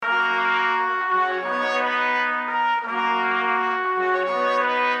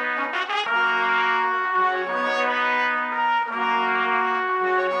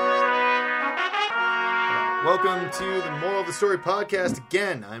welcome to the Moral of the Story podcast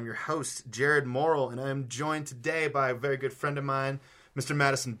again. I'm your host, Jared Morrill, and I'm joined today by a very good friend of mine, Mr.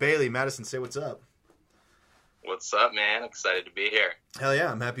 Madison Bailey. Madison, say what's up. What's up, man? Excited to be here. Hell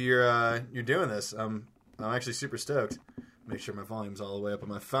yeah, I'm happy you're doing this. I'm actually super stoked. Make sure my volume's all the way up on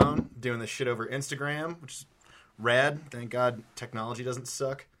my phone. Doing this shit over Instagram, which is rad. Thank God technology doesn't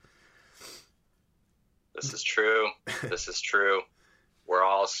suck. This is true. This is true. We're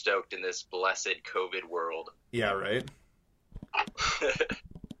all stoked in this blessed COVID world. Yeah, right?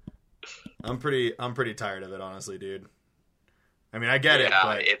 I'm pretty tired of it, honestly, dude. I mean, I get it,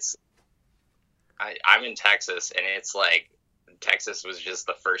 but... I'm in Texas, and it's like, Texas was just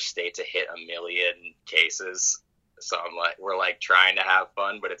the first state to hit 1 million cases. So we're like trying to have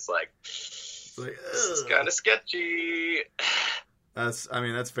fun, but it's like this is kind of sketchy. That's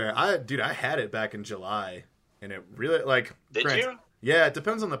fair. I had it back in July, and it really, like... Did you? Yeah, it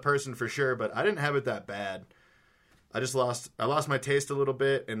depends on the person for sure, but I didn't have it that bad. I lost my taste a little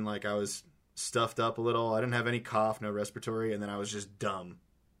bit, and like I was stuffed up a little. I didn't have any cough, no respiratory, and then I was just dumb.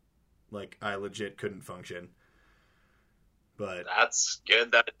 Like I legit couldn't function. But that's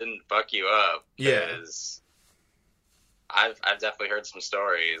good that it didn't fuck you up. Yeah. I've definitely heard some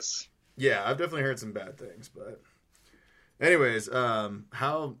stories. Yeah, I've definitely heard some bad things, but anyways, I'm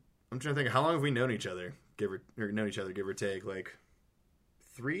trying to think, how long have we known each other? Give or take, like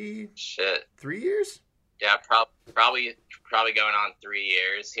 3 years? Yeah, probably going on 3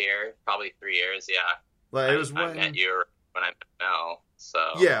 years here. Probably 3 years, yeah. Like it was I met you when I met Mel. So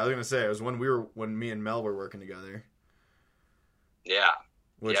yeah, I was gonna say it was when me and Mel were working together. Yeah,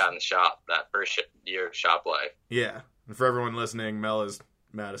 in the shop, that first year of shop life. Yeah, and for everyone listening, Mel is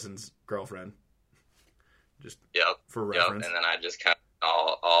Madison's girlfriend. Just for reference. And then I just kind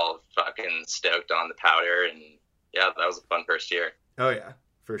of all fucking stoked on the powder, and yeah, that was a fun first year. Oh yeah,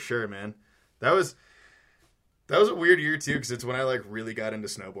 for sure, man. That was a weird year too, because it's when I like really got into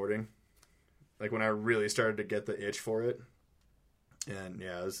snowboarding, like when I really started to get the itch for it. And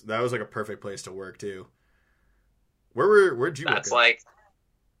yeah, that was like a perfect place to work too. Where'd you work? That's like,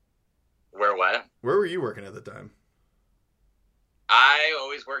 where what? Where were you working at the time? I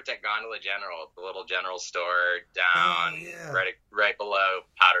always worked at Gondola General, the little general store down right below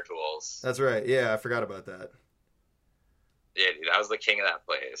Powder Tools. That's right. Yeah, I forgot about that. Yeah, dude, I was the king of that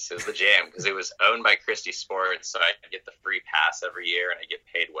place. It was the jam because it was owned by Christie Sports, so I get the free pass every year, and I get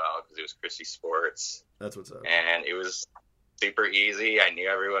paid well because it was Christie Sports. That's what's up. And it was super easy. I knew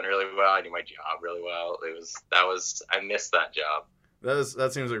everyone really well. I knew my job really well. I missed that job.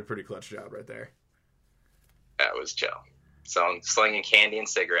 That seems like a pretty clutch job right there. That was chill. So I'm slinging candy and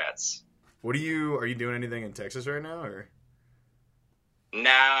cigarettes. Are you doing anything in Texas right now, or? Nah,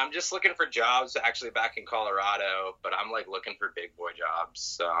 I'm just looking for jobs actually back in Colorado, but I'm like looking for big boy jobs.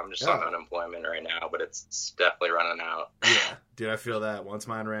 So I'm just on unemployment right now, but it's definitely running out. Yeah, dude, I feel that. Once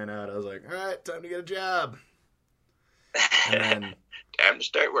mine ran out, I was like, all right, time to get a job. And then, time to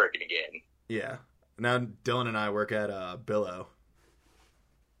start working again. Yeah. Now Dylan and I work at Billow.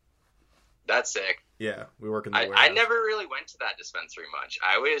 That's sick. Yeah, we work in the warehouse. I never really went to that dispensary much.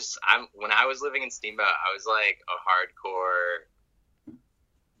 When I was living in Steamboat, I was like a hardcore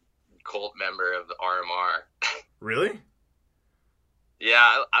cult member of the RMR. Really?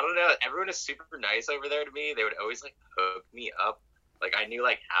 Yeah, I don't know. Everyone is super nice over there to me. They would always like hook me up. Like I knew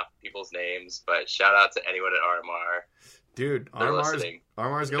like half people's names, but shout out to anyone at RMR. Dude,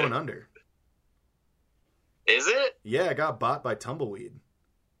 RMR's going under. Is it? Yeah, it got bought by Tumbleweed.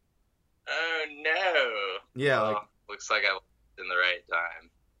 Oh no. Yeah, looks like I was in the right time.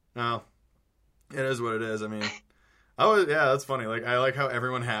 Oh. It is what it is. I mean, that's funny. Like I like how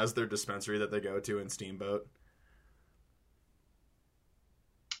everyone has their dispensary that they go to in Steamboat.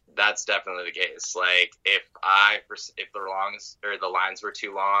 That's definitely the case. Like if the lines were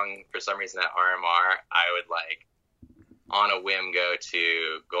too long for some reason at RMR, I would like on a whim go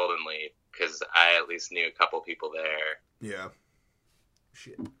to Golden Leap because I at least knew a couple people there. Yeah.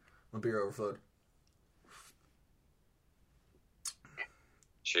 Shit. My beer overflowed.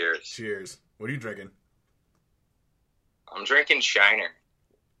 Cheers. What are you drinking? I'm drinking Shiner.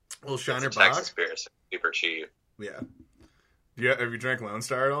 A little Shiner Bock? Bock? Texas beer, super cheap. Yeah. Have you drank Lone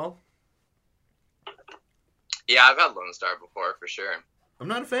Star at all? Yeah, I've had Lone Star before, for sure. I'm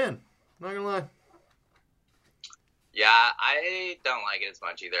not a fan. I'm not gonna lie. Yeah, I don't like it as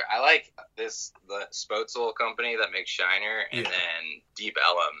much either. I like the Spoetzel company that makes Shiner, and then Deep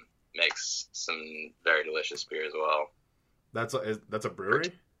Ellum makes some very delicious beer as well. That's a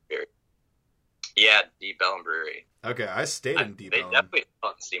brewery? Yeah, Deep Ellum Brewery. Okay, I stayed in Deep Ellum. They definitely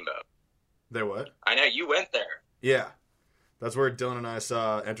sell it in Steamboat. They what? I know, you went there. Yeah. That's where Dylan and I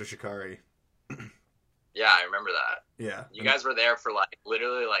saw Enter Shikari. Yeah, I remember that. Yeah. You guys were there for like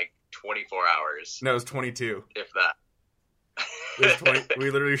literally like 24 hours. No, it was 22. If that. It was 20.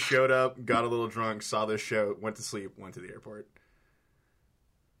 We literally showed up, got a little drunk, saw this show, went to sleep, went to the airport.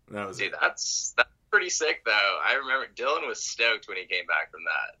 That was Dude, it. that's pretty sick though. I remember Dylan was stoked when he came back from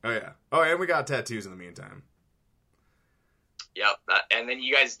that. Oh yeah. Oh, and we got tattoos in the meantime. Yep. And then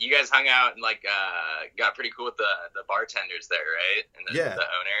you guys hung out and like got pretty cool with the bartenders there, right? And Yeah. the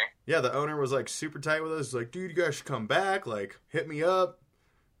owner. Yeah, the owner was like super tight with us. He's like, dude, you guys should come back. Like, hit me up.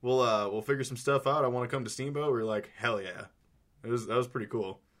 We'll figure some stuff out. I want to come to Steamboat. We were like, hell yeah. That was pretty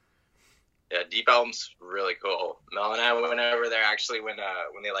cool. Yeah, Deep Elm's really cool. Mel and I went over there actually when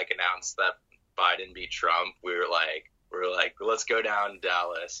they like announced that Biden beat Trump. We were like, let's go down to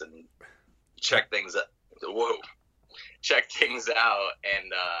Dallas and check things out. Check things out,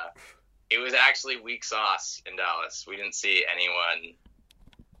 and it was actually weak sauce in Dallas. We didn't see anyone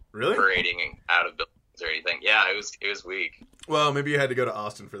Really? parading out of buildings or anything. Yeah, it was weak. Well, maybe you had to go to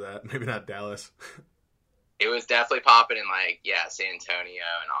Austin for that. Maybe not Dallas. It was definitely popping in like San Antonio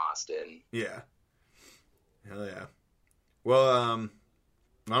and Austin. Yeah. Hell yeah. Well,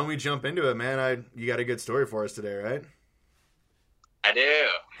 why don't we jump into it, man? You got a good story for us today, right? I do.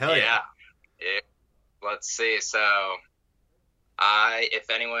 Hell yeah. Let's see. So, if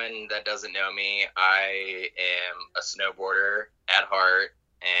anyone that doesn't know me, I am a snowboarder at heart,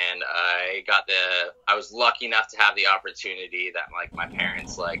 and I was lucky enough to have the opportunity that like my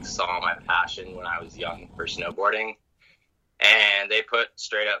parents like saw my passion when I was young for snowboarding, and they put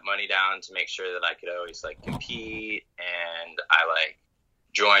straight up money down to make sure that I could always like compete, and I like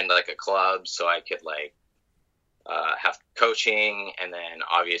joined like a club so I could like have coaching, and then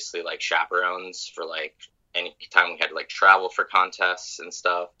obviously like chaperones for like any time we had to like travel for contests and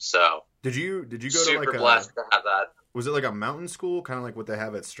stuff. So Did you go super to like blessed to have that. Was it like a mountain school, kind of like what they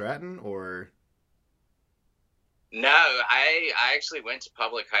have at Stratton, or? No, I actually went to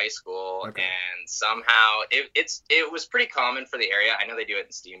public high school, Okay. and somehow it was pretty common for the area. I know they do it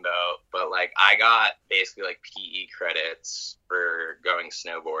in Steamboat, but like I got basically like PE credits for going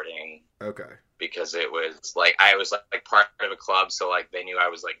snowboarding Okay. because it was like I was like part of a club, so like they knew I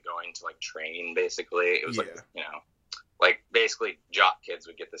was like going to like train basically. It was like, Yeah. like basically jock kids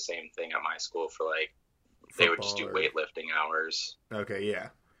would get the same thing at my school for like they would just do Football or- weightlifting hours. Okay,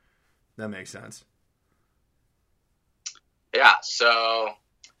 yeah. That makes sense. Yeah, so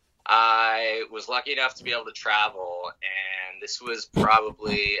I was lucky enough to be able to travel, and this was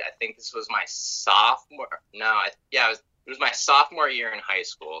probably, I think this was my it was my sophomore year in high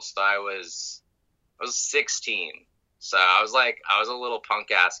school. So I was 16. So I was a little punk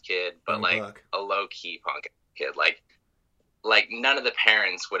ass kid, but Young like buck. a low key punk kid. Like none of the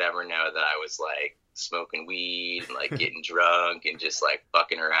parents would ever know that I was like smoking weed and like getting drunk and just like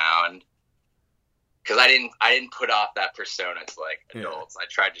fucking around. Because I didn't put off that persona to like adults. Yeah. I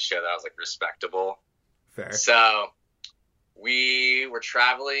tried to show that I was like respectable. Fair. So we were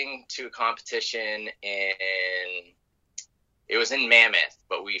traveling to a competition it was in Mammoth,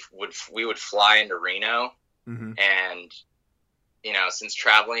 but we would fly into Reno, Mm-hmm. and since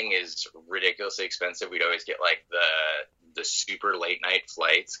traveling is ridiculously expensive, we'd always get like the super late night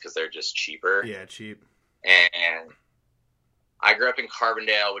flights because they're just cheaper. Yeah, cheap. And I grew up in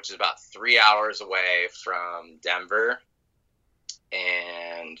Carbondale, which is about 3 hours away from Denver.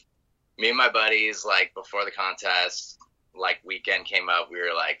 And me and my buddies, like before the contest, like weekend came up, we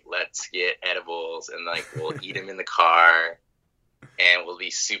were like, let's get edibles and like we'll eat them in the car and we'll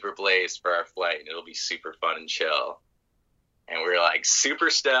be super blazed for our flight and it'll be super fun and chill. And we were like super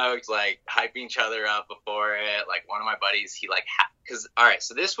stoked, like hyping each other up before it. Like one of my buddies, he like, all right,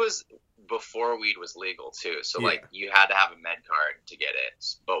 so this was before weed was legal too. So Yeah. like you had to have a med card to get it.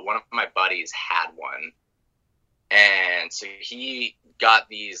 But one of my buddies had one. And so he got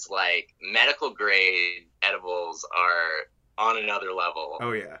these like medical grade edibles are on another level.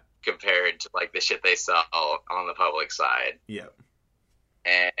 Oh yeah. Compared to like the shit they sell on the public side. Yep.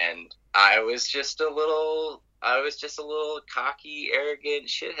 And I was just a little cocky, arrogant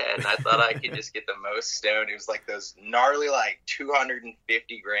shithead. And I thought I could just get the most stoned. It was like those gnarly, like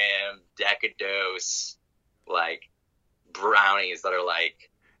 250 gram decadose, like brownies that are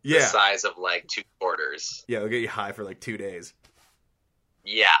like the size of like 2 quarters. Yeah, it'll get you high for like 2 days.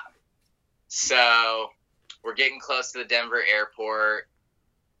 Yeah. So we're getting close to the Denver airport.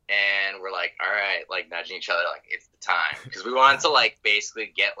 And we're like, all right, like nudging each other, like it's the time, because we wanted to like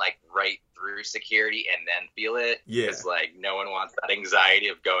basically get like right through security and then feel it. Yeah. Because like no one wants that anxiety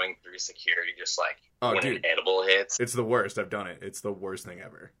of going through security just like when an edible hits. It's the worst. I've done it. It's the worst thing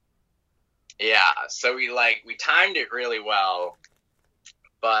ever. Yeah. So we timed it really well,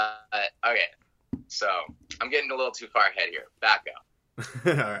 but okay. So I'm getting a little too far ahead here. Back up.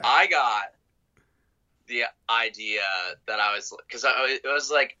 All right. I got the idea that because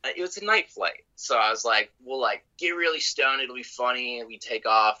it was a night flight. So I was like, we'll like get really stoned. It'll be funny. And we take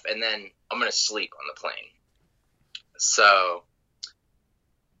off, and then I'm going to sleep on the plane. So,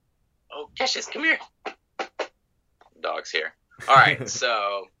 oh, Cassius, come here. Dog's here. All right.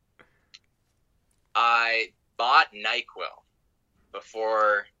 So I bought NyQuil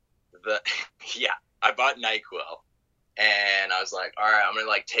before I bought NyQuil. And I was like, all right, I'm going to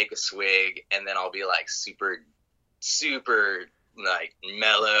like take a swig and then I'll be like super, super like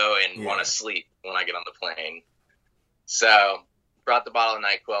mellow and want to sleep when I get on the plane. So brought the bottle of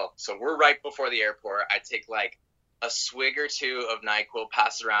NyQuil. So we're right before the airport. I take like a swig or two of NyQuil,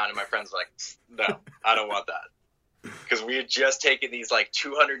 pass it around, and my friend's like, no, I don't want that. Because we had just taken these like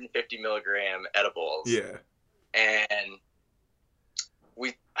 250 milligram edibles. Yeah. And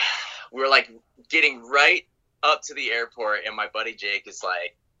we were like getting right up to the airport, and my buddy Jake is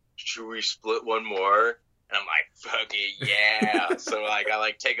like, should we split one more? And I'm like, fuck it, yeah. So like I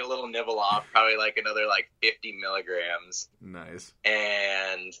like take a little nibble off, probably like another like 50 milligrams. Nice.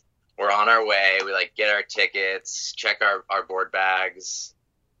 And we're on our way. We like get our tickets, check our board bags,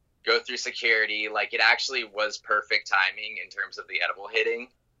 go through security. Like it actually was perfect timing in terms of the edible hitting.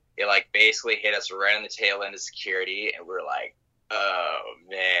 It like basically hit us right on the tail end of security, and we're like, oh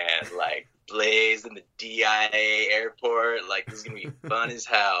man, like Blaze in the DIA airport, like this is gonna be fun as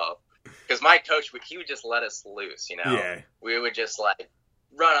hell. Because my coach he would just let us loose, you know. Yeah. We would just like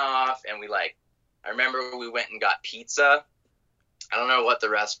run off, and I remember we went and got pizza. I don't know what the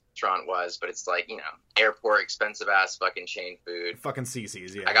restaurant was, but it's like, you know, airport expensive ass fucking chain food. Fucking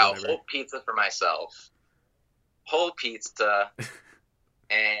CC's, yeah. I got a whole pizza for myself, whole pizza,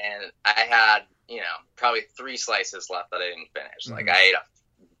 and I had, you know, probably 3 slices left that I didn't finish. Like I ate a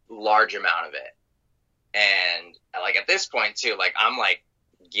large amount of it, and like at this point too, like I'm like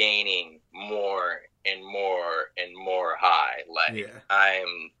gaining more and more and more high. Like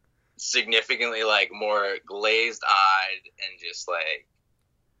I'm significantly like more glazed eyed and just like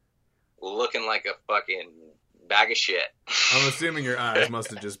looking like a fucking bag of shit. I'm assuming your eyes must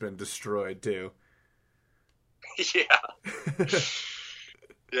have just been destroyed too. Yeah.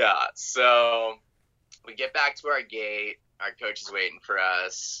 Yeah. So we get back to our gate. Our coach is waiting for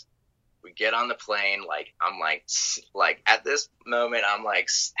us. We get on the plane. Like I'm like at this moment, I'm like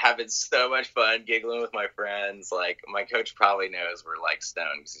having so much fun giggling with my friends. Like my coach probably knows we're like stoned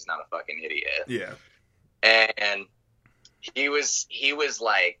because he's not a fucking idiot. Yeah. And he was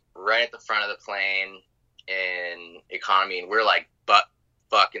like right at the front of the plane in economy, and we're like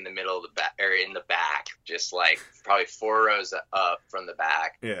fuck in the middle of the back, or in the back, just like probably 4 rows up from the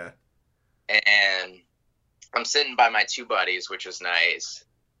back. Yeah. And I'm sitting by my 2 buddies, which was nice.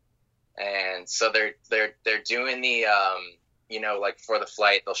 And so they're doing the you know, like for the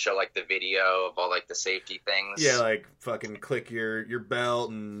flight they'll show like the video of all like the safety things. Yeah, like fucking click your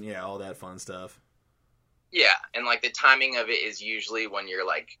belt and all that fun stuff. Yeah, and like the timing of it is usually when you're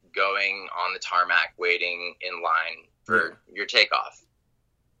like going on the tarmac waiting in line for your takeoff.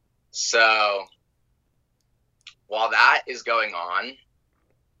 So while that is going on,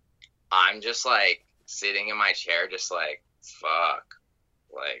 I'm just like sitting in my chair just like, fuck,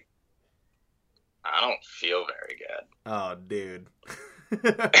 like I don't feel very good. Oh, dude.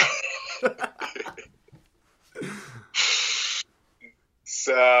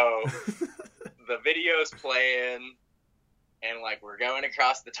 So the video's playing, and like we're going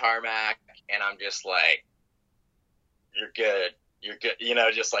across the tarmac, and I'm just like, you're good, you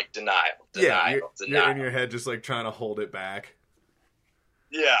know, just like denial. You're in your head just like trying to hold it back.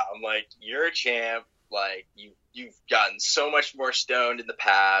 Yeah, I'm like, you're a champ, like you've gotten so much more stoned in the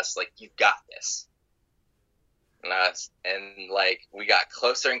past, like you've got this. And like we got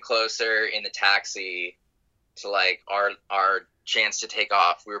closer and closer in the taxi to like our chance to take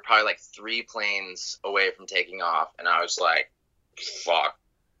off. We were probably like 3 planes away from taking off, and I was like, fuck,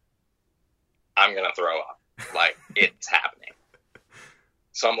 I'm gonna throw up, like it's happening.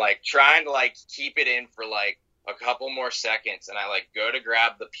 So I'm like trying to like keep it in for like a couple more seconds, and I like go to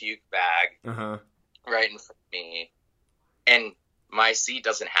grab the puke bag right in front of me, and my seat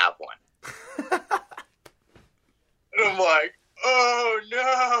doesn't have one. And I'm like, oh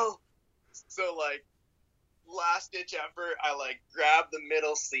no. So like last ditch effort, I like grab the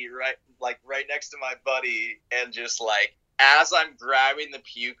middle seat right next to my buddy, and just like as I'm grabbing the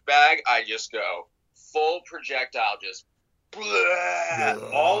puke bag, I just go full projectile, just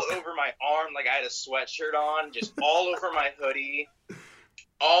all over my arm, like I had a sweatshirt on, just all over my hoodie,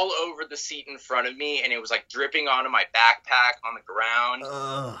 all over the seat in front of me, and it was like dripping onto my backpack on the ground.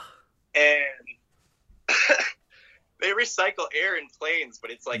 And they recycle air in planes,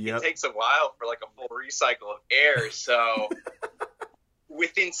 but it's like, Yep. it takes a while for like a full recycle of air. So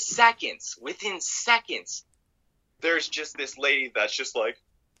within seconds, there's just this lady that's just like,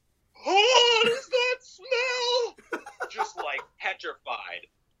 oh, what is that smell? Just like petrified.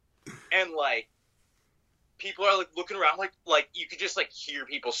 And like, people are like looking around, like you could just like hear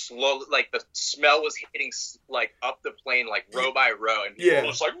people slowly, like the smell was hitting like up the plane, like row by row, and people were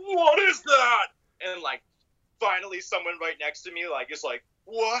just like, what is that? And like, finally someone right next to me like is like,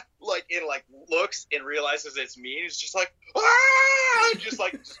 what? Like, and like looks and realizes it's me, and it's just like, ah! Just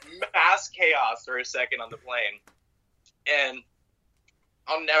like mass chaos for a second on the plane. And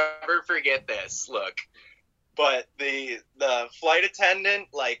I'll never forget this look. But the flight attendant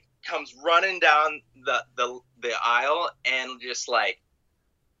like comes running down the aisle, and just like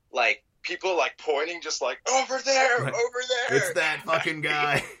people like pointing, just like, over there. It's that fucking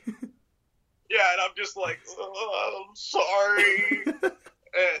guy. Yeah, and I'm just like, oh, I'm sorry.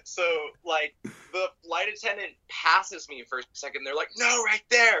 And so like the flight attendant passes me for a second. They're like, no, right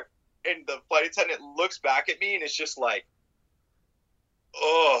there. And the flight attendant looks back at me, and it's just like,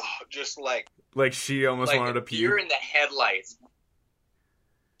 oh, just like she almost wanted to puke. Deer in the headlights.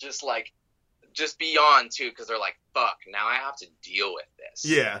 Just beyond too, because they're like, fuck, now I have to deal with this.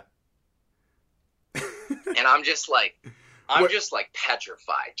 Yeah. And I'm just like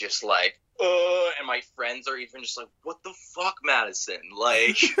petrified, just like, and my friends are even just like, what the fuck, Madison?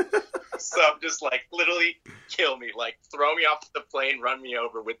 Like, so I'm just like, literally kill me, like throw me off the plane, run me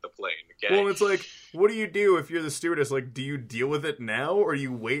over with the plane. Okay. Well, it's like, what do you do if you're the stewardess? Like, do you deal with it now, or do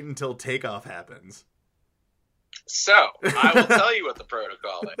you wait until takeoff happens? So I will tell you what the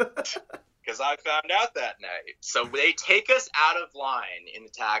protocol is, because I found out that night. So they take us out of line in the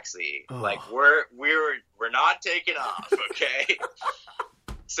taxi. Oh. Like we're not taking off, okay?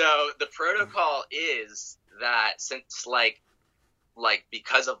 So the protocol is that since like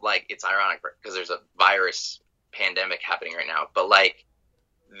because of like, it's ironic because there's a virus pandemic happening right now, but like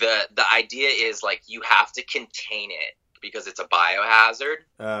the idea is like you have to contain it because it's a biohazard.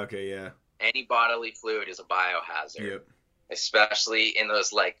 Okay, yeah. Any bodily fluid is a biohazard. Yep. Especially in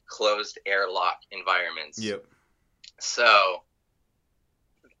those like closed airlock environments. Yep. So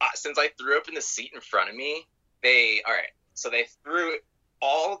since I threw up in the seat in front of me, they threw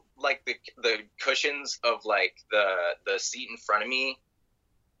all like the cushions of like the seat in front of me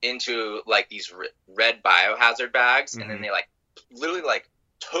into like these red biohazard bags, and then they like literally like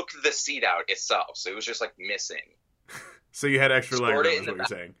took the seat out itself, so it was just like missing. So you had extra legroom, is what you're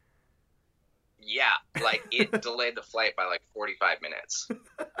saying. Yeah, like it delayed the flight by like 45 minutes.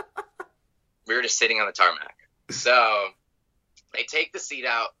 We were just sitting on the tarmac. So they take the seat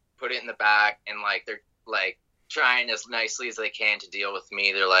out, put it in the back, and like they're like trying as nicely as they can to deal with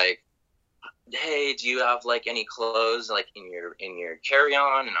me. They're like, hey, do you have like any clothes like in your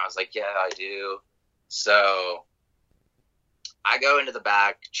carry-on? And I was like, yeah, I do. So I go into the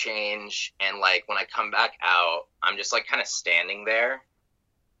back, change, and like when I come back out, I'm just like kind of standing there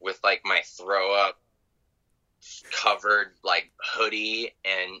with like my throw up covered like hoodie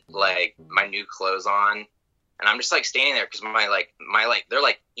and like my new clothes on, and I'm just like standing there because my they're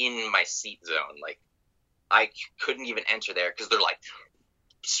like in my seat zone. Like I couldn't even enter there because they're like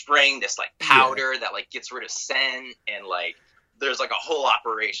spraying this like powder that like gets rid of scent, and like there's like a whole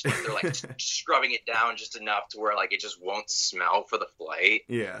operation. Like, they're like scrubbing it down just enough to where like it just won't smell for the flight.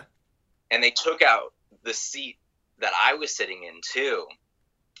 Yeah. And they took out the seat that I was sitting in too.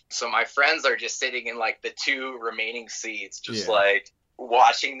 So my friends are just sitting in like the two remaining seats, just like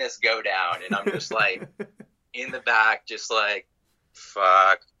watching this go down. And I'm just like in the back, just like,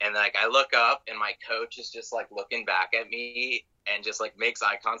 fuck. And like I look up and my coach is just like looking back at me and just like makes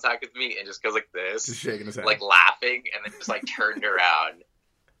eye contact with me and just goes like this, just shaking his head, like laughing, and then just like turned around.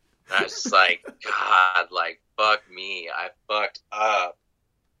 And I was just like, God, like fuck me, I fucked up.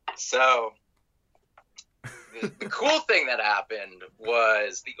 So the cool thing that happened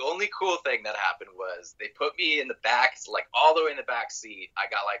was, the only cool thing that happened was they put me in the back, like all the way in the back seat. I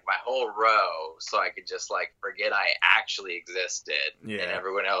got like my whole row so I could just like forget I actually existed, and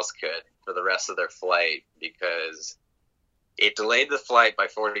everyone else could for the rest of their flight, because it delayed the flight by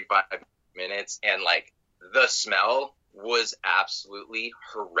 45 minutes, and like the smell was absolutely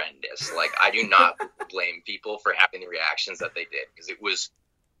horrendous. Like I do not blame people for having the reactions that they did, because it was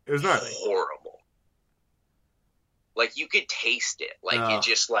gnarly, horrible. Like you could taste it. Like it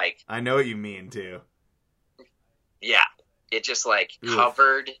just like, I know what you mean too. Yeah, it just like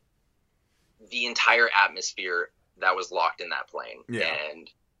covered the entire atmosphere that was locked in that plane. Yeah. And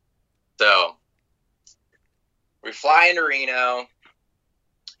so we fly into Reno.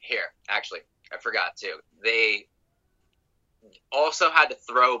 Here, actually, I forgot to. They also had to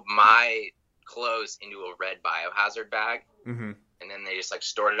throw my clothes into a red biohazard bag, Mm-hmm. and then they just like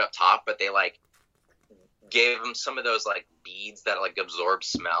stored it up top. But they like gave them some of those like beads that like absorb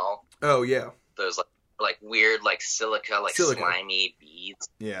smell. Oh yeah. Those like weird like silica slimy beads.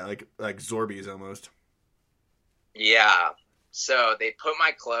 Yeah, like Zorbies almost. Yeah. So they put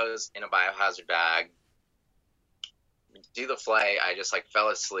my clothes in a biohazard bag. Do the flight. I just like fell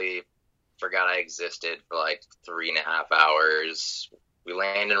asleep. Forgot I existed for like 3.5 hours. We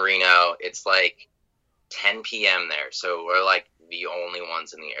land in Reno. It's like 10 p.m. there, so we're like the only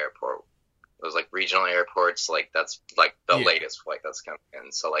ones in the airport. Those like regional airports, like that's like the latest flight that's coming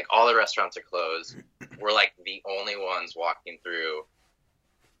in. So like all the restaurants are closed. We're like the only ones walking through.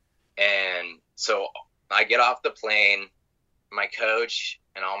 And so I get off the plane. My coach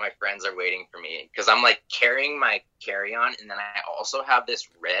and all my friends are waiting for me because I'm like carrying my carry-on, and then I also have this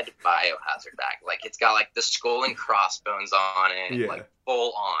red biohazard bag. Like it's got like the skull and crossbones on it, like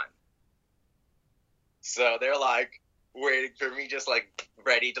full on. So they're like waiting for me, just like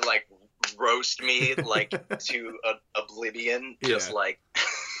ready to like roast me like to oblivion, just like.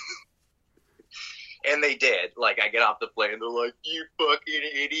 And they did. Like I get off the plane, they're like, "You fucking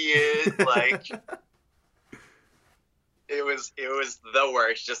idiot!" Like. It was the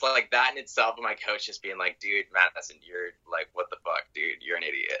worst. Just like that in itself, and my coach just being like, "Dude, Madison, you're like, what the fuck, dude? You're an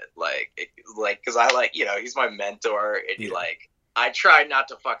idiot." Because I like, he's my mentor, and I tried not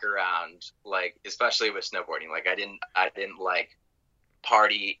to fuck around, like especially with snowboarding. Like I didn't like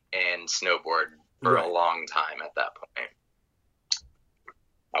party and snowboard for a long time at that point.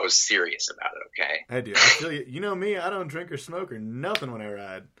 I was serious about it. Okay. I do. I feel you. You know me. I don't drink or smoke or nothing when I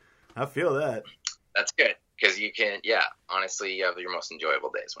ride. I feel that. That's good. Because you can, honestly, you have your most enjoyable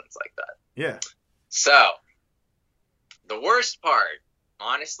days when it's like that. Yeah. So, the worst part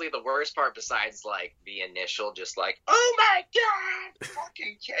besides, like, the initial just like, oh my god,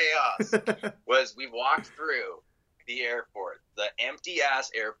 fucking chaos, was we walked through the airport, the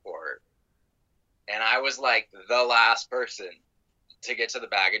empty-ass airport, and I was, like, the last person to get to the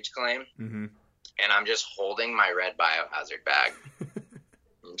baggage claim, mm-hmm. and I'm just holding my red biohazard bag,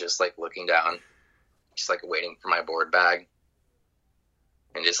 and just, like, looking down. Just like waiting for my board bag,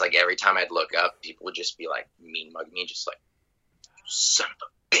 and just like every time I'd look up, people would just be like mean mug me, just like, son of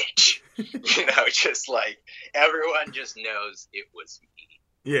a bitch, just like everyone just knows it was me.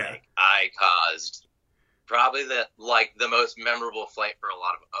 Yeah, like, I caused probably the most memorable flight for a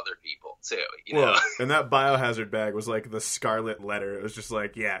lot of other people too. You know, and that biohazard bag was like the scarlet letter. It was just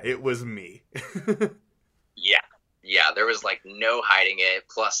like, yeah, it was me. Yeah, there was, like, no hiding it.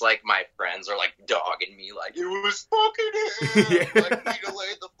 Plus, like, my friends are, like, dogging me, like, it was fucking him! Like, we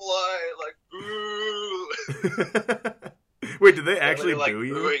delayed the flight! Like, boo! Wait, did they actually boo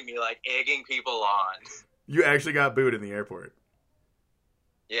you? Booing me, like, egging people on. You actually got booed in the airport?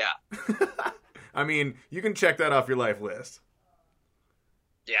 Yeah. I mean, you can check that off your life list.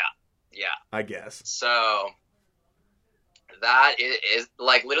 Yeah. I guess. So, that is,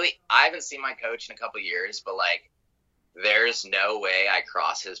 like, literally, I haven't seen my coach in a couple years, but, like, there's no way I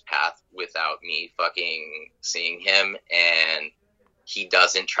cross his path without me fucking seeing him, and he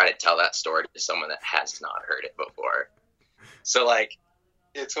doesn't try to tell that story to someone that has not heard it before. So, like,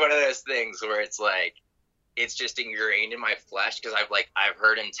 it's one of those things where it's, like, it's just ingrained in my flesh, because I've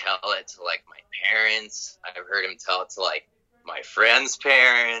heard him tell it to, like, my parents. I've heard him tell it to, like, my friends'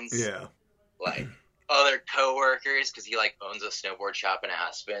 parents. Yeah. Like, other coworkers, because he, like, owns a snowboard shop in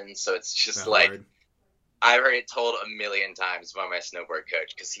Aspen, so it's just, Not like... hard. I've heard it told a million times by my snowboard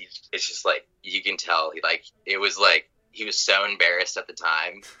coach, because it's just like, you can tell, he was so embarrassed at the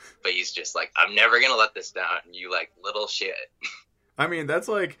time, but he's just like, I'm never going to let this down, you like little shit. I mean, that's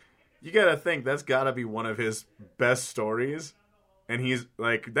like, you gotta think, that's gotta be one of his best stories, and he's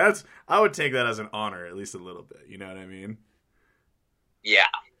like, I would take that as an honor, at least a little bit, you know what I mean? Yeah.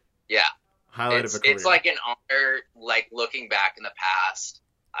 Highlight of a career. It's like an honor, like looking back in the past,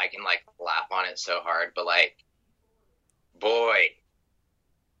 I can, like, laugh on it so hard, but, like, boy,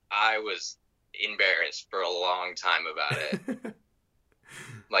 I was embarrassed for a long time about it.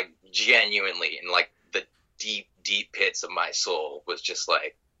 Like, genuinely, in, like, the deep, deep pits of my soul was just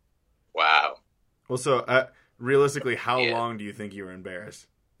like, wow. Well, so, realistically, how long do you think you were embarrassed?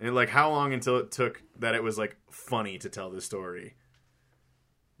 And, like, how long until it took that it was, like, funny to tell this story?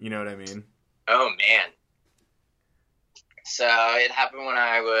 You know what I mean? Oh, man. So it happened when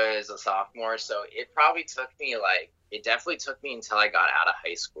I was a sophomore, so it definitely took me until I got out of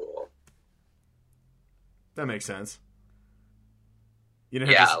high school. That makes sense. You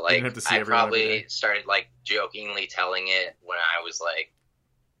didn't have to see I everyone probably every day. started, like, jokingly telling it when I was, like,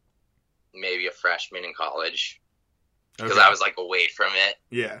 maybe a freshman in college because Okay. I was like away from it.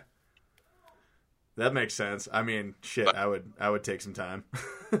 Yeah. That makes sense. I mean, shit, But, I would take some time.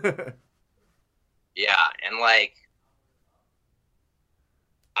 yeah, and like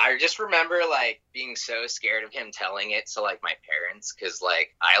I just remember like being so scared of him telling it to like my parents because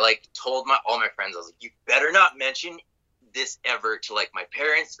like I like told all my friends, I was like, you better not mention this ever to like my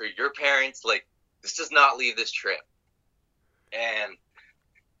parents or your parents. Like this does not leave this trip. And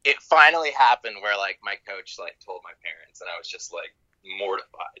it finally happened where like my coach like told my parents, and I was just like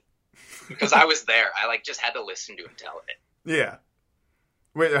mortified because I was there. I like just had to listen to him tell it. Yeah.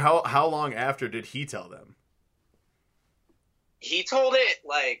 Wait, how long after did he tell them? He told it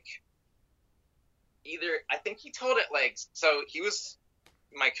like I think he told it like, so he was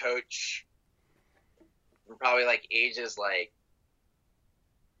my coach from probably like ages like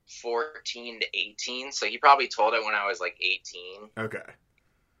 14 to 18. So he probably told it when I was like 18. Okay.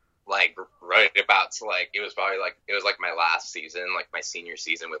 Like right about to like, it was like my last season, like my senior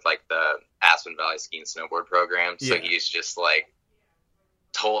season with like the Aspen Valley Ski and Snowboard program. So Yeah. he's just like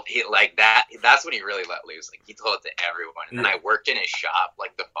told he like that's when he really let loose. Like he told it to everyone. And then I worked in his shop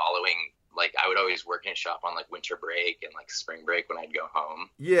like the following, like I would always work in his shop on like winter break and like spring break when I'd go home.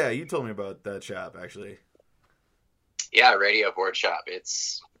 Yeah, you told me about that shop actually. Yeah, Radio Board Shop.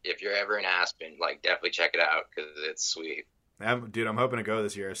 It's, if you're ever in Aspen, like definitely check it out because it's sweet. Dude, I'm hoping to go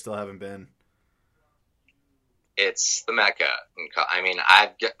this year. I still haven't been. It's the Mecca. I mean,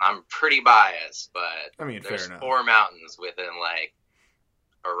 I'm pretty biased, but I mean, there's fair enough. 4 mountains within like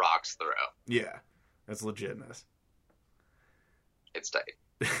a rock's throw. Yeah, that's legitness. It's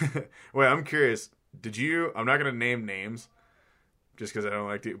tight. Wait, I'm curious. I'm not going to name names just because I don't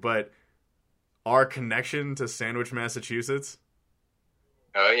like to, but our connection to Sandwich, Massachusetts,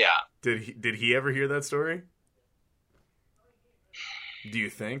 Oh yeah. did he ever hear that story? Do you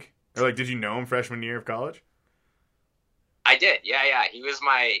think? Or like, did you know him freshman year of college? I did. Yeah. He was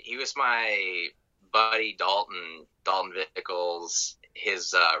my buddy Dalton Vickles,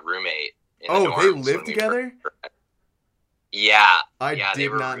 his roommate. In the Oh, they dorms live when we together? Yeah. I yeah, they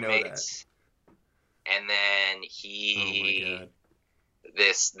did were not roommates. And then Oh my god.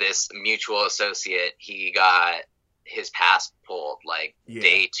 this mutual associate, he got his pass pulled like Yeah.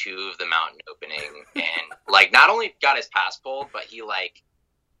 day 2 of the mountain opening, and like not only got his pass pulled, but he like,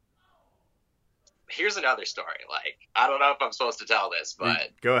 here's another story. Like I don't know if I'm supposed to tell this,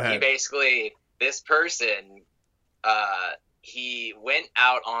 but Go he ahead. basically, this person, he went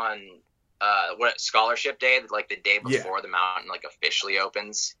out on scholarship day, like the day before the mountain like officially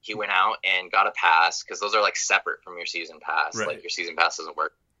opens. He went out and got a pass because those are like separate from your season pass. Right. Like your season pass doesn't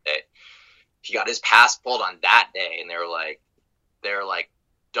work that day. He got his pass pulled on that day, and they were like,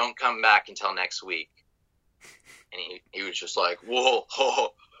 don't come back until next week. And he was just like, whoa,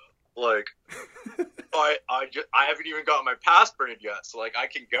 like I haven't even got my pass printed yet, so like I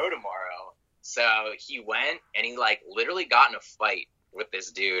can go tomorrow. So he went and he like literally got in a fight with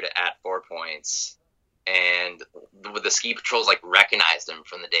this dude at 4 Points, and the ski patrols like recognized him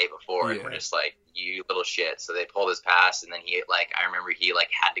from the day before and were just like, you little shit. So they pulled his pass, and then he like, I remember he like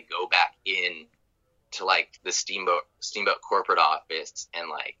had to go back in to like the Steamboat corporate office, and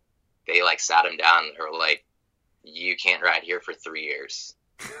like they like sat him down and they were like, you can't ride here for 3 years.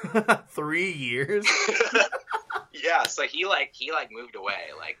 3 years? Yeah, so he moved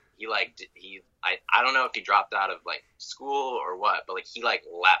away. Like I don't know if he dropped out of like school or what, but like he like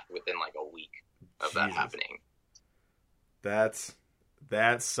left within like a week of that happening. That's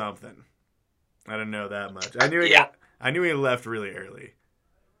something. I didn't know that much. I knew he left really early.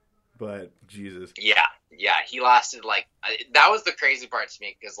 But Jesus. Yeah, he lasted like, that was the crazy part to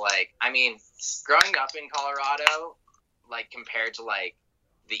me, because like, I mean, growing up in Colorado, like compared to like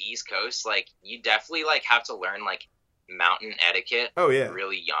the East Coast, like you definitely like have to learn like mountain etiquette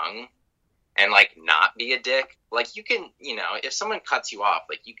really young, and like not be a dick. Like you can, if someone cuts you off,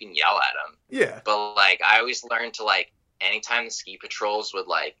 like you can yell at them. Yeah. But like I always learned to like, anytime the ski patrols would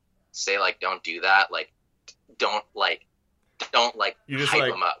like say like, don't do that, like don't You just hype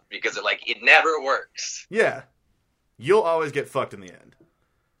them up, because it never works. Yeah. You'll always get fucked in the end.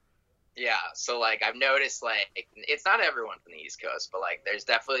 Yeah, so like I've noticed like it's not everyone from the East Coast, but like there's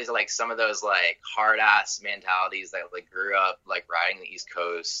definitely like some of those like hard ass mentalities that like grew up like riding the East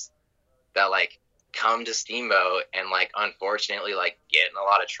Coast that like come to Steamboat and like unfortunately like get in a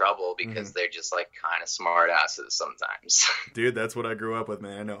lot of trouble because they're just like kind of smart asses sometimes. Dude, that's what I grew up with,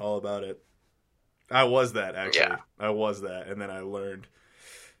 man. I know all about it. I was that, actually. Yeah. I was that, and then I learned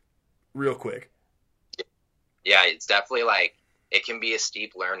real quick. Yeah, it's definitely like, it can be a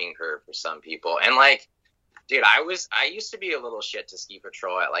steep learning curve for some people. And like, Dude, I used to be a little shit to ski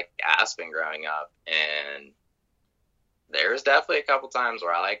patrol at like Aspen growing up, and there's definitely a couple times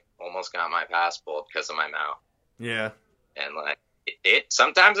where I like almost got my pass pulled because of my mouth. Yeah. And like it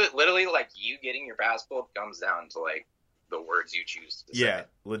sometimes it literally like you getting your pass pulled comes down to like the words you choose to say. Yeah,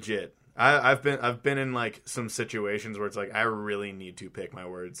 legit. I've been in like some situations where it's like I really need to pick my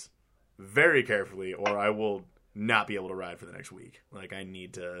words very carefully, or I will not be able to ride for the next week. Like I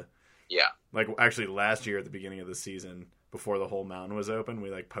need to. Yeah. Like actually, last year at the beginning of the season, before the whole mountain was open, we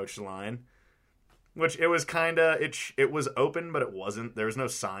like poached a line, which it was kind of it was open, but it wasn't. There was no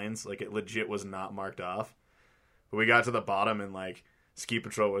signs. Like it legit was not marked off. But we got to the bottom and like ski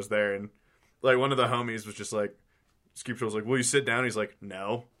patrol was there, and like one of the homies was just like, ski patrol's like, "Will you sit down?" He's like,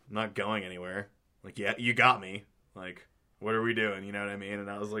 "No, I'm not going anywhere." Like, yeah, you got me. Like, what are we doing? You know what I mean? And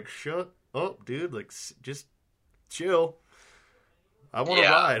I was like, "Shut up, dude. Like, just chill. I want to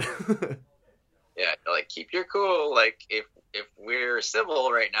ride." Yeah, like keep your cool. Like if we're civil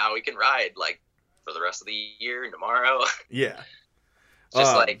right now, we can ride like for the rest of the year and tomorrow. Yeah.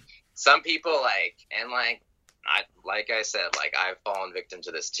 Just like some people like, and like I said, like I've fallen victim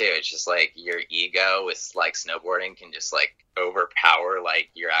to this too. It's just like your ego with like snowboarding can just like overpower like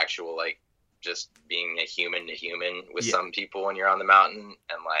your actual like just being a human to human with some people when you're on the mountain,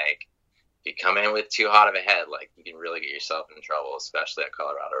 and like if you come in with too hot of a head, like you can really get yourself in trouble, especially at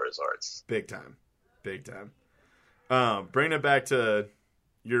Colorado resorts. Big time. Bringing it back to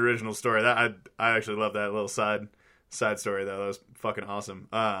your original story, that I actually love that little side story though. That was fucking awesome.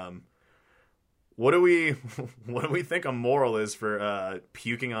 What do we think a moral is for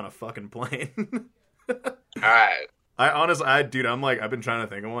puking on a fucking plane? All right. I honestly, dude, I'm like, I've been trying to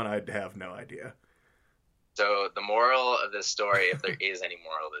think of one. I have no idea. So the moral of this story, if there is any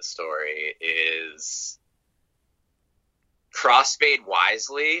moral of this story, is crossfade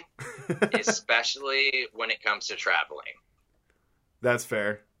wisely, especially when it comes to traveling. That's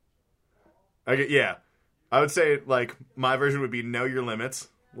fair. I would say like my version would be know your limits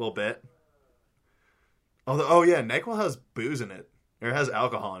a little bit. Although, NyQuil has booze in it, or it has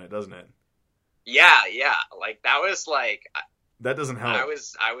alcohol in it, doesn't it? Yeah. Like that was like that doesn't help. I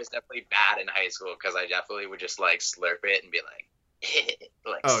was definitely bad in high school because I definitely would just like slurp it and be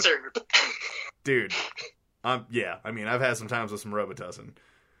like, slurp. Dude. Yeah. I mean, I've had some times with some Robitussin.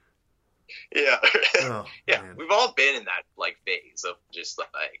 Yeah. Oh, yeah. man. We've all been in that like phase of just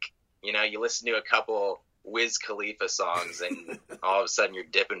like, you know, you listen to a couple Wiz Khalifa songs and all of a sudden you're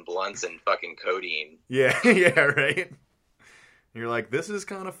dipping blunts in fucking codeine. Yeah, right. You're like, this is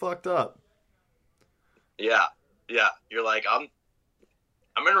kind of fucked up. Yeah. You're like, I'm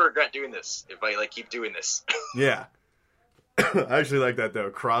gonna regret doing this if I like keep doing this. Yeah. I actually like that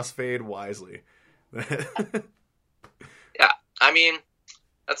though. Crossfade wisely. Yeah, I mean,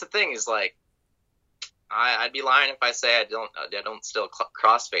 that's the thing is like, I'd be lying if I say I don't still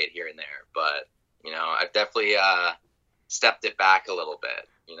crossfade here and there, but you know, I've definitely stepped it back a little bit.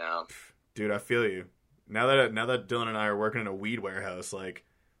 You know, dude, I feel you. Now that Dylan and I are working in a weed warehouse, like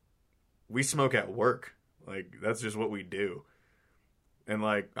we smoke at work. Like that's just what we do. And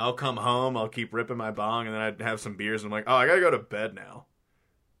like I'll come home, I'll keep ripping my bong, and then I'd have some beers, and I'm like, oh, I gotta go to bed now.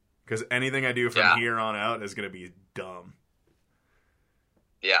 Because anything I do from here on out is going to be dumb.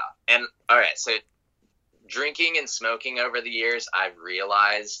 Yeah. And, all right, so drinking and smoking over the years, I've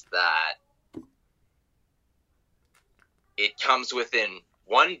realized that it comes within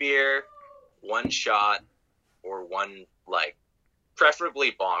one beer, one shot, or one, like,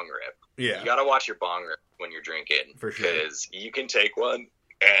 preferably bong rip. Yeah. You got to watch your bong rip when you're drinking. For sure. Because you can take one,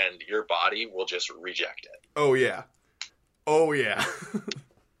 and your body will just reject it. Oh, yeah.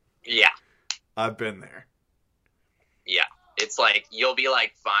 Yeah. I've been there. Yeah. It's like, you'll be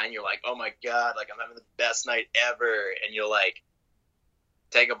like, fine. You're like, oh my God, like I'm having the best night ever. And you'll like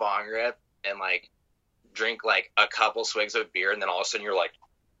take a bong rip and like drink like a couple swigs of beer. And then all of a sudden you're like,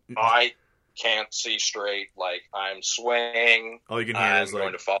 I can't see straight. Like I'm swaying. All you can hear is like,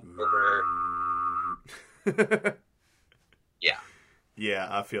 going to fall over. Yeah. Yeah,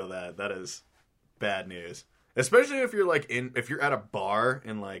 I feel that. That is bad news. Especially if you're like if you're at a bar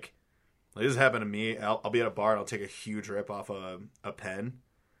and like this has happened to me. I'll be at a bar and I'll take a huge rip off a pen,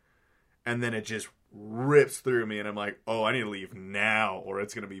 and then it just rips through me, and I'm like, oh, I need to leave now, or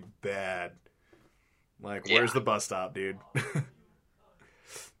it's gonna be bad. Like, where's the bus stop, dude?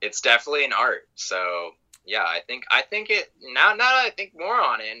 It's definitely an art. So yeah, I think it now that I think more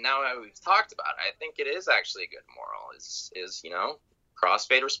on it, and now that we've talked about it, I think it is actually a good moral. Is you know,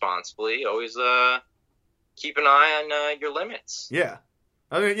 crossfade responsibly. Always keep an eye on your limits. Yeah.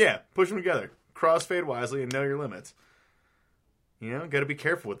 I mean, push them together. Crossfade wisely and know your limits. You know, got to be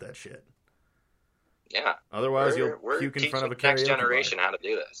careful with that shit. Yeah. Otherwise, you'll puke in front of a karaoke next generation bar. how to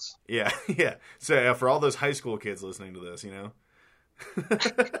do this. Yeah, yeah. So for all those high school kids listening to this, you know.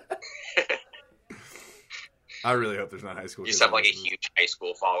 I really hope there's not high school You kids. just have like a huge high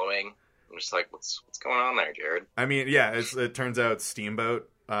school following. I'm just like, what's going on there, Jared? I mean, yeah, it turns out Steamboat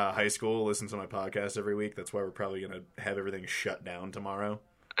High School listens to my podcast every week. That's why we're probably going to have everything shut down tomorrow.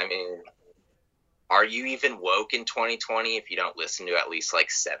 I mean, are you even woke in 2020 if you don't listen to at least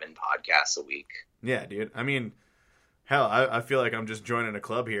like 7 podcasts a week? Yeah, dude. I mean, hell, I feel like I'm just joining a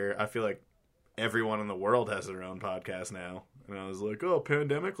club here. I feel like everyone in the world has their own podcast now. And I was like, oh,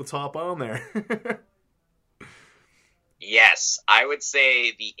 pandemic, let's hop on there. Yes, I would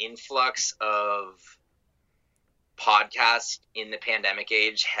say the influx of podcasts in the pandemic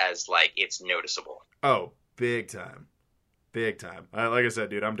age has, like, it's noticeable. Oh, big time. Big time. Like I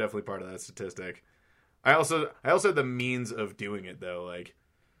said, dude, I'm definitely part of that statistic. I also had the means of doing it, though. Like,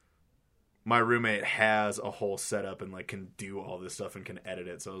 my roommate has a whole setup and, like, can do all this stuff and can edit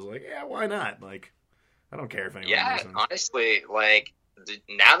it. So I was like, yeah, why not? Like, I don't care if anyone listens. Honestly, like,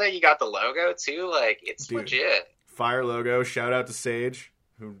 now that you got the logo, too, like, it's Dude. legit. Fire logo. Shout out to Sage,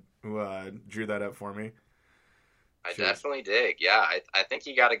 who drew that up for me. I definitely dig. Yeah, I think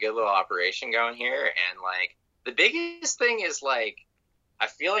you got a good little operation going here. And, like, the biggest thing is, like, I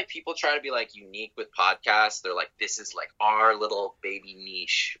feel like people try to be, like, unique with podcasts. They're like, this is, like, our little baby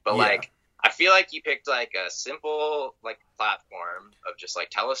niche. But, like, I feel like you picked, like, a simple, like, platform of just, like,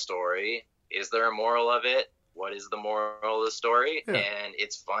 tell a story. Is there a moral of it? What is the moral of the story? Yeah. And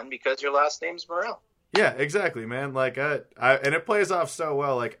it's fun because your last name's Morel. Yeah, exactly, man. Like, and it plays off so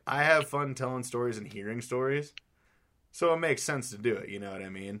well. Like, I have fun telling stories and hearing stories, so it makes sense to do it. You know what I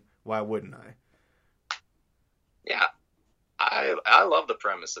mean? Why wouldn't I? Yeah, I love the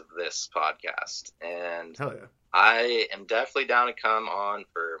premise of this podcast, and hell yeah, I am definitely down to come on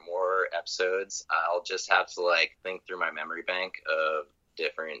for more episodes. I'll just have to like think through my memory bank of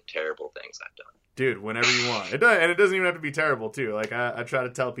different terrible things I've done. Dude, whenever you want. It doesn't even have to be terrible too. Like I try to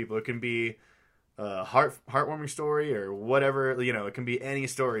tell people it can be a heartwarming story or whatever, you know, it can be any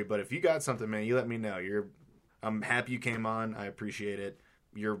story, but if you got something, man, you let me know. I'm happy you came on. I appreciate it.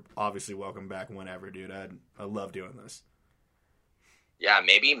 You're obviously welcome back whenever, dude. I love doing this. Yeah,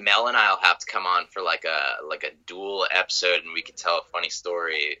 maybe Mel and I'll have to come on for like a dual episode and we could tell a funny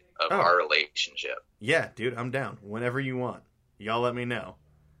story of our relationship. Yeah, dude, I'm down. Whenever you want. Y'all let me know.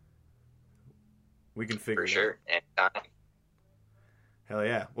 We can figure it out. For sure. Anytime. Hell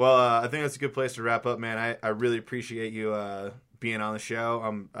yeah. Well, I think that's a good place to wrap up, man. I really appreciate you being on the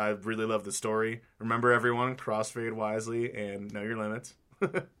show. I really love the story. Remember, everyone, crossfade wisely and know your limits.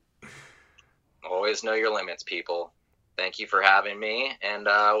 Always know your limits, people. Thank you for having me, and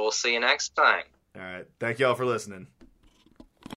we'll see you next time. All right. Thank you all for listening.